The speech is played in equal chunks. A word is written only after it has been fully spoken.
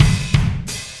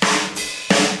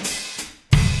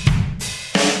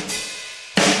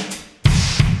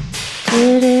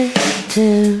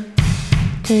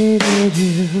I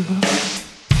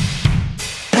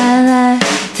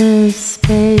like the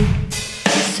spaces.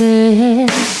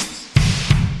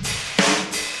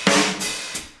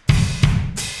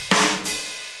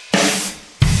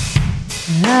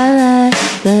 I like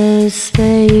the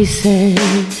spaces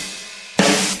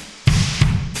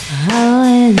all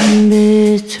in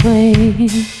between.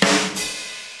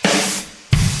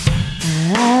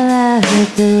 I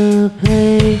like the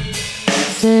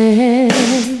places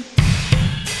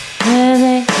where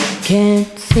they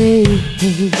can't see.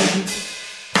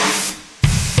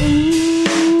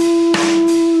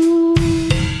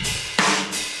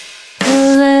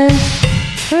 Well, there's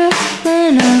room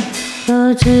enough for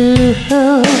two.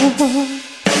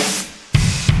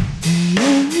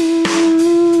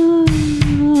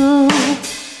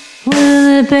 Will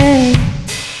it be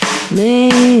me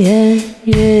and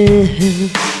you?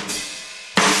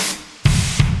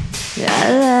 I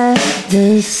like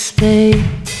the spaces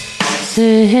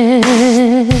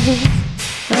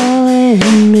all in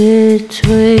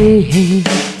between.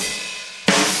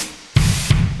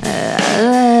 I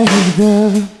like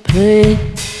the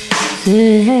places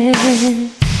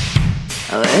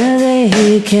where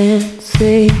they can't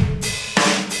see.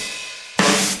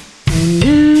 And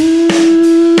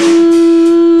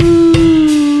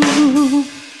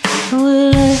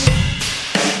will it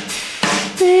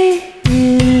be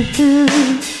you,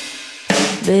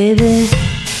 baby?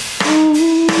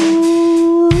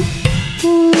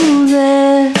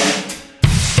 There's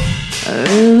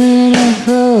room enough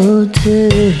for two.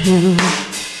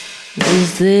 Is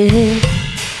there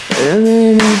room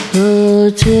enough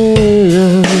for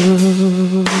two?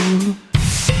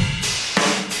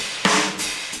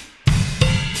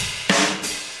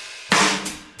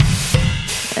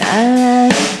 I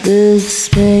like the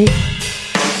spaces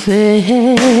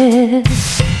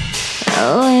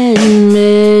all in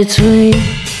between.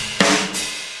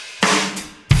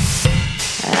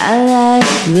 I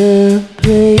like the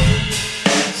places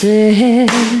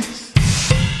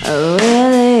where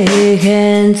they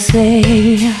can't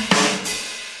see.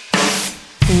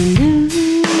 And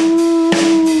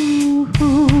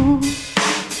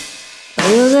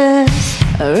there's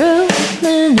room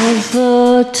enough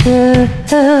for two.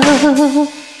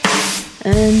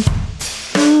 And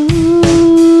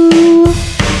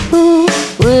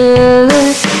will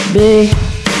it be